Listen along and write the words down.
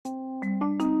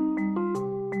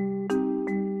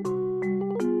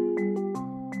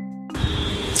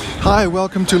Hi,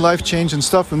 welcome to Life Change and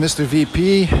Stuff with Mr.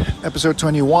 VP, episode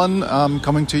 21. I'm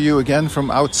coming to you again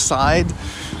from outside,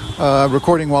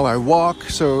 recording while I walk,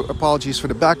 so apologies for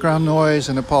the background noise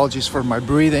and apologies for my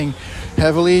breathing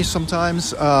heavily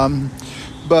sometimes.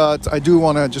 But I do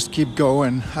want to just keep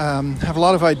going. Have a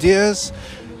lot of ideas.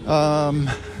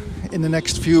 In the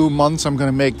next few months, I'm going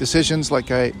to make decisions,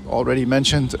 like I already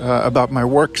mentioned, about my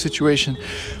work situation.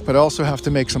 But I also have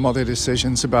to make some other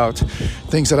decisions about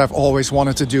things that I've always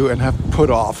wanted to do and have put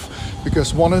off.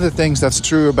 Because one of the things that's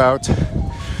true about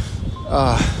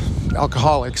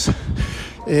alcoholics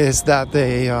is that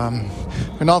they're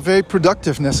not very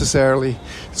productive necessarily.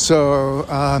 So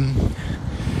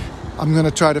I'm going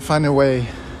to try to find a way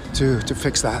to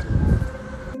fix that.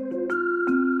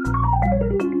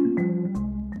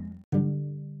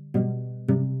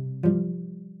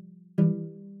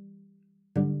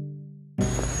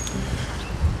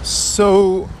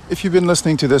 So, if you've been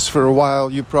listening to this for a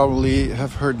while, you probably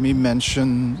have heard me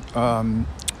mention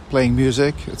playing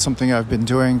music. It's something I've been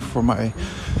doing for my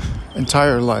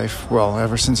entire life, well,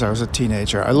 ever since I was a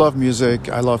teenager. I love music,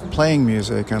 I love playing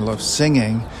music, I love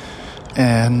singing.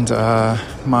 And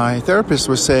my therapist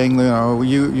was saying,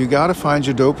 you got to find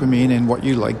your dopamine in what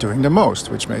you like doing the most,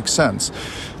 which makes sense.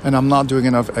 And I'm not doing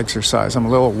enough exercise. I'm a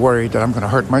little worried that I'm going to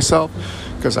hurt myself,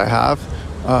 because I have.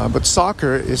 But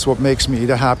soccer is what makes me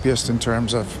the happiest in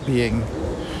terms of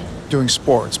doing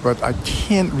sports. But I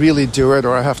can't really do it,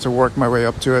 or I have to work my way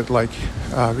up to it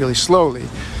really slowly.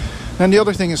 And the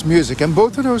other thing is music. And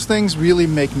both of those things really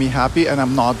make me happy, and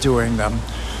I'm not doing them.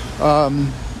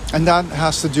 And that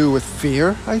has to do with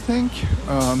fear, I think.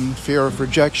 Fear of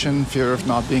rejection, fear of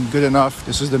not being good enough.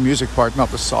 This is the music part, not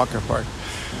the soccer part.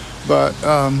 But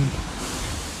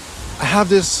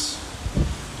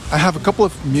I have a couple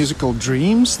of musical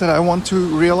dreams that I want to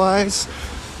realize,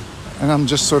 and I'm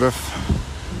just sort of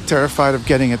terrified of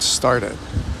getting it started.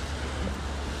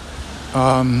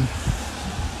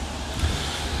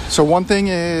 So one thing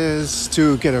is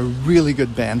to get a really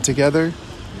good band together,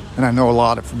 and I know a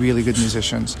lot of really good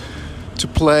musicians, to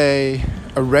play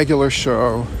a regular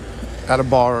show at a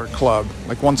bar or club,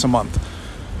 like once a month.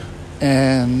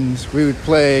 And we would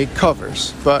play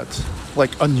covers, but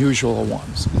like unusual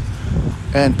ones.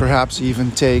 And perhaps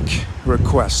even take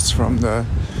requests from the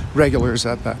regulars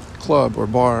at that club or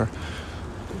bar.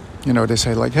 They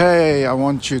say like, hey, I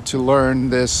want you to learn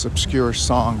this obscure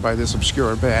song by this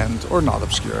obscure band, or not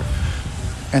obscure.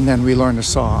 And then we learn the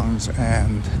songs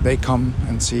and they come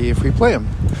and see if we play them.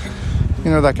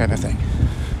 That kind of thing.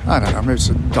 I don't know, maybe it's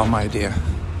a dumb idea.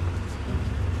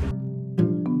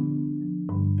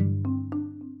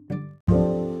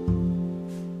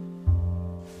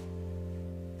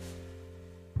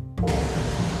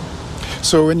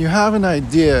 So when you have an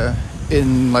idea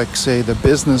in, say, the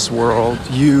business world,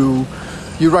 you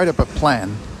write up a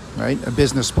plan, right? A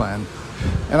business plan.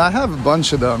 And I have a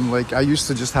bunch of them. I used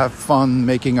to just have fun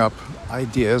making up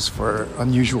ideas for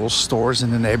unusual stores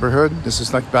in the neighborhood. This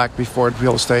is back before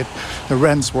real estate. The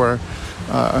rents were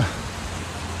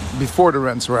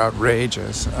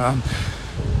outrageous.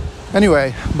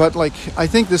 Anyway, but I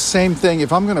think the same thing,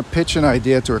 if I'm going to pitch an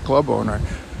idea to a club owner,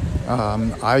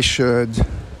 I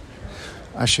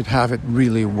should have it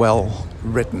really well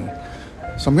written.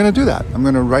 So I'm going to do that. I'm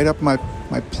going to write up my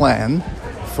plan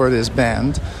for this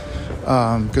band,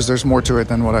 because there's more to it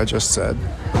than what I just said.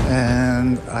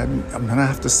 And I'm going to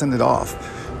have to send it off,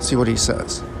 see what he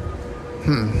says.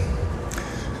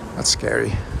 That's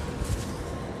scary.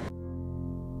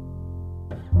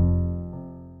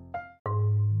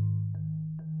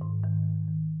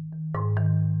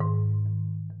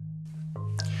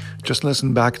 Just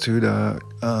listen back to the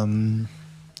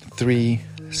 3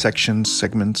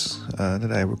 segments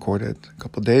that I recorded a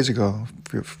couple of days ago,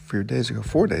 4 days ago.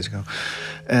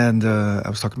 And I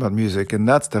was talking about music, and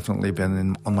that's definitely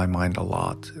been on my mind a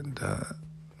lot. And,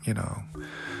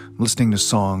 listening to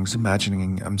songs,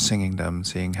 imagining I'm singing them,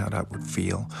 seeing how that would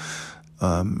feel.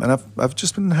 And I've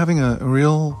just been having a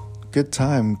real good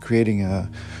time creating a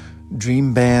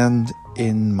dream band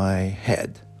in my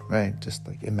head, right? Just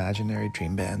imaginary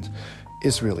dream band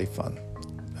is really fun.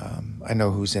 I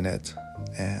know who's in it,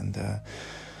 and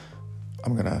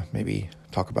I'm gonna maybe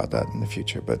talk about that in the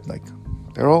future, but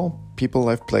they're all people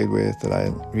I've played with that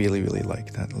I really, really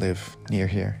like, that live near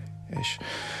here-ish.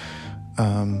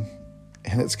 And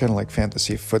it's kind of like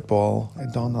fantasy football.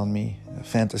 It dawned on me, a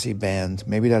fantasy band,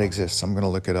 maybe that exists. I'm gonna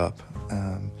look it up.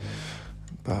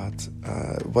 But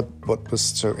what was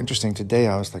so interesting today,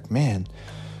 I was like, man,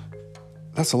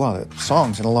 that's a lot of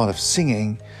songs and a lot of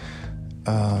singing.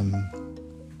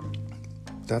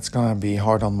 that's gonna be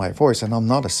hard on my voice, and I'm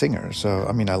not a singer. So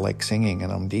I mean, I like singing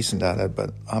and I'm decent at it,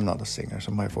 but I'm not a singer,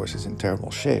 so my voice is in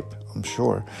terrible shape, I'm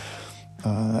sure.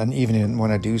 And even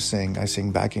when I do sing, I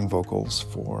sing backing vocals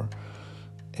for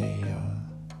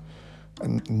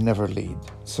and never lead.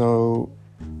 So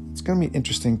it's gonna be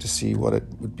interesting to see what it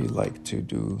would be like to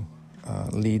do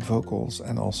lead vocals,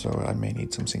 and also I may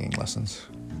need some singing lessons.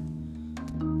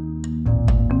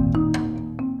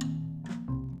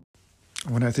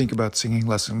 When I think about singing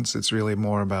lessons, it's really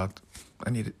more about I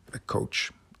need a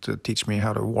coach to teach me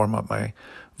how to warm up my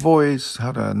voice,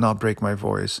 how to not break my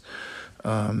voice,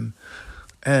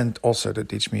 and also to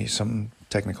teach me some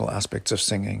technical aspects of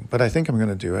singing. But I think I'm going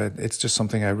to do it. It's just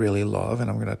something I really love, and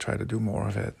I'm going to try to do more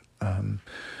of it.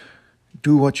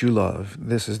 Do what you love.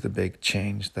 This is the big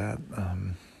change that's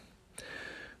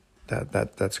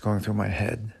going through my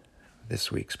head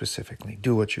this week specifically.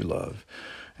 Do what you love.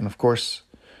 And of course,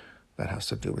 that has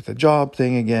to do with the job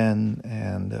thing again,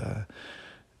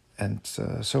 and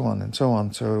so on and so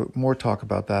on. So more talk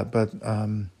about that. But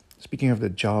speaking of the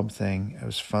job thing, it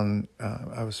was fun.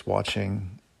 I was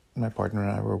watching, my partner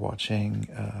and I were watching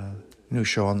a new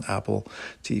show on Apple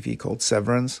TV called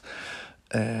Severance.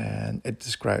 And it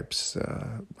describes,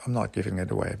 I'm not giving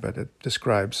it away, but it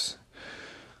describes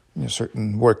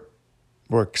certain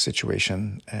work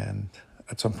situation. And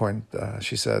at some point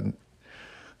she said,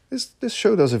 This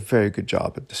show does a very good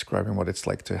job at describing what it's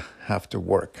like to have to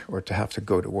work, or to have to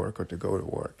go to work, or to go to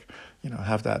work.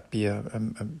 Have that be a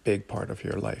big part of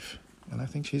your life. And I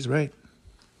think she's right.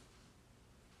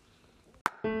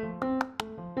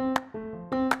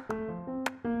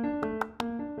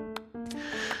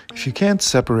 If you can't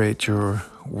separate your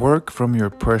work from your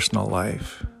personal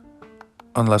life,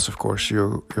 unless of course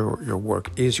your work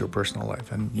is your personal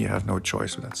life and you have no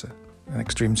choice, so that's an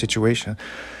extreme situation.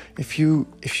 If you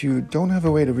don't have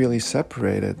a way to really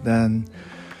separate it, then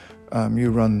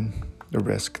you run the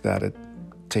risk that it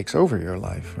takes over your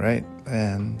life, right?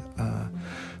 And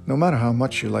no matter how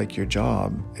much you like your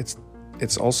job,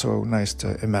 it's also nice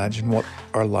to imagine what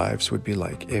our lives would be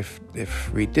like if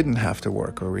we didn't have to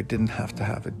work, or we didn't have to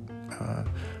have a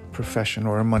profession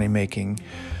or a money-making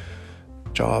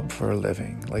job for a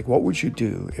living. Like, what would you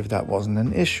do if that wasn't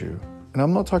an issue? And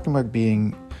I'm not talking about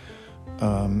being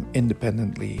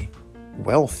independently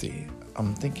wealthy.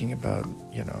 I'm thinking about,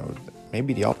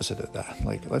 maybe the opposite of that.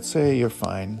 Like, let's say you're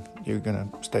fine, you're gonna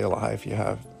stay alive, you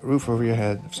have a roof over your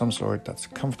head of some sort that's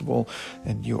comfortable,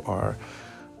 and you are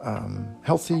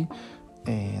healthy,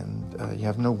 and you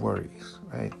have no worries,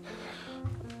 right?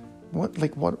 What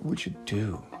would you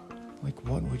do?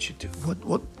 What would you do?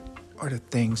 What are the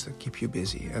things that keep you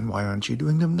busy, and why aren't you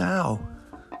doing them now?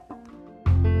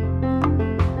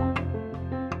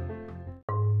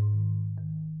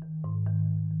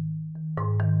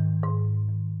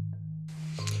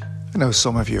 I know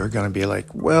some of you are going to be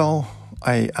like, well,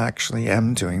 I actually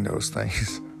am doing those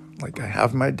things. Like, I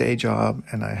have my day job,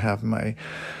 and I have my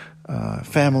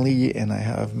family, and I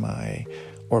have my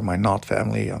not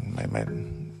family, my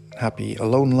happy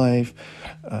alone life,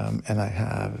 and I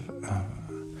have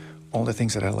all the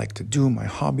things that I like to do, my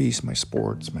hobbies, my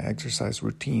sports, my exercise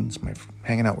routines, my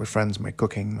hanging out with friends, my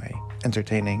cooking, my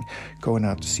entertaining, going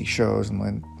out to see shows,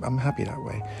 and I'm happy that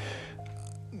way.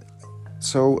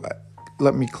 So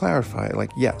let me clarify,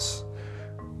 yes,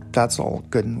 that's all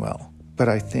good and well, but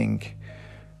I think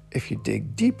if you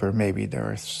dig deeper, maybe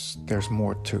there's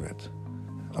more to it.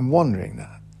 I'm wondering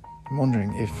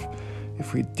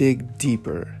if we dig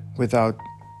deeper without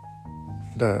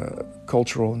the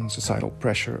cultural and societal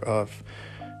pressure of,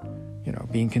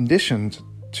 being conditioned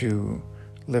to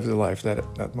live the life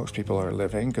that most people are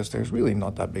living, because there's really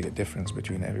not that big a difference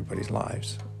between everybody's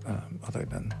lives, other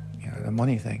than, the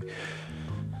money thing.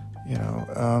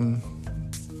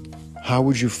 How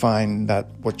would you find that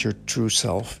what your true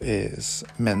self is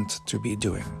meant to be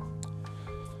doing?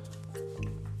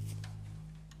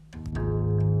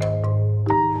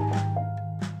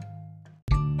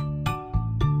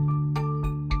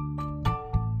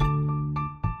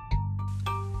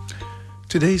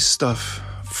 Today's stuff,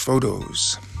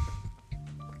 photos.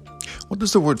 What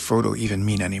does the word photo even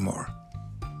mean anymore?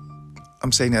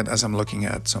 I'm saying that as I'm looking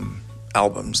at some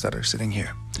albums that are sitting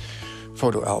here.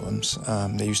 Photo albums.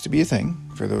 They used to be a thing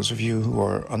for those of you who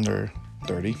are under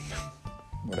 30,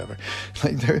 whatever.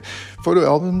 Photo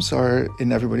albums are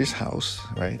in everybody's house,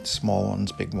 right? Small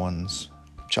ones, big ones,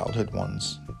 childhood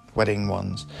ones, wedding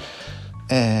ones.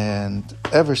 And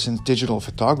ever since digital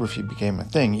photography became a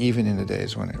thing, even in the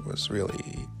days when it was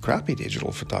really crappy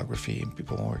digital photography, and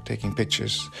people were taking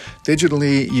pictures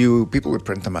digitally, people would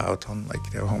print them out on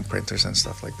their home printers and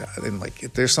stuff like that. And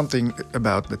there's something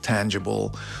about the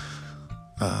tangible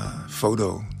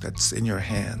photo that's in your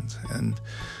hand. And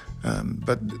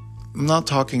but I'm not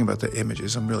talking about the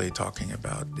images. I'm really talking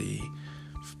about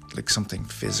something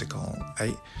physical.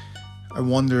 I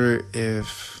wonder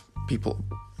if people,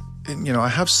 I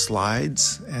have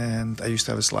slides, and I used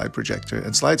to have a slide projector.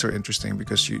 And slides are interesting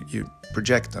because you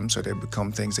project them so they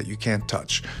become things that you can't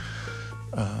touch,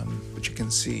 but you can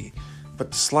see.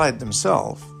 But the slide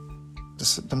themselves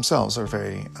are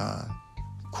very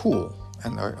cool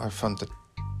and are fun to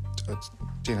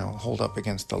hold up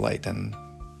against the light and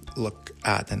look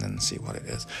at and then see what it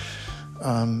is.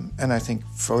 And I think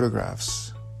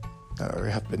photographs that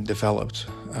have been developed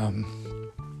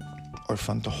are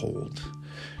fun to hold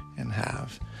and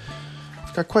have.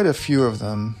 I've got quite a few of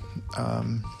them,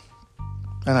 and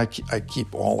I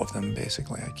keep all of them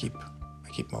basically. I keep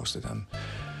most of them,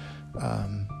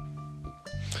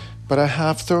 but I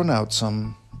have thrown out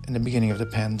some in the beginning of the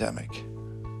pandemic.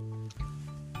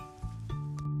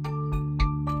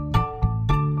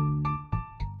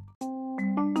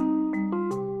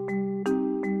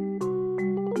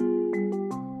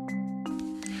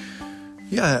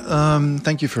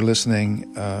 Thank you for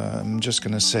listening. I'm just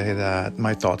going to say that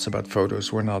my thoughts about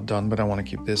photos were not done, but I want to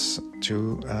keep this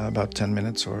to about 10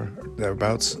 minutes or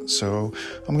thereabouts. So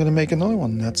I'm going to make another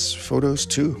one. That's Photos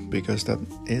 2, because that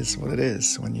is what it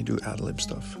is when you do ad-lib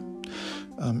stuff.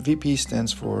 VP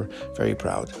stands for very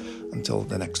proud. Until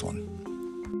the next one.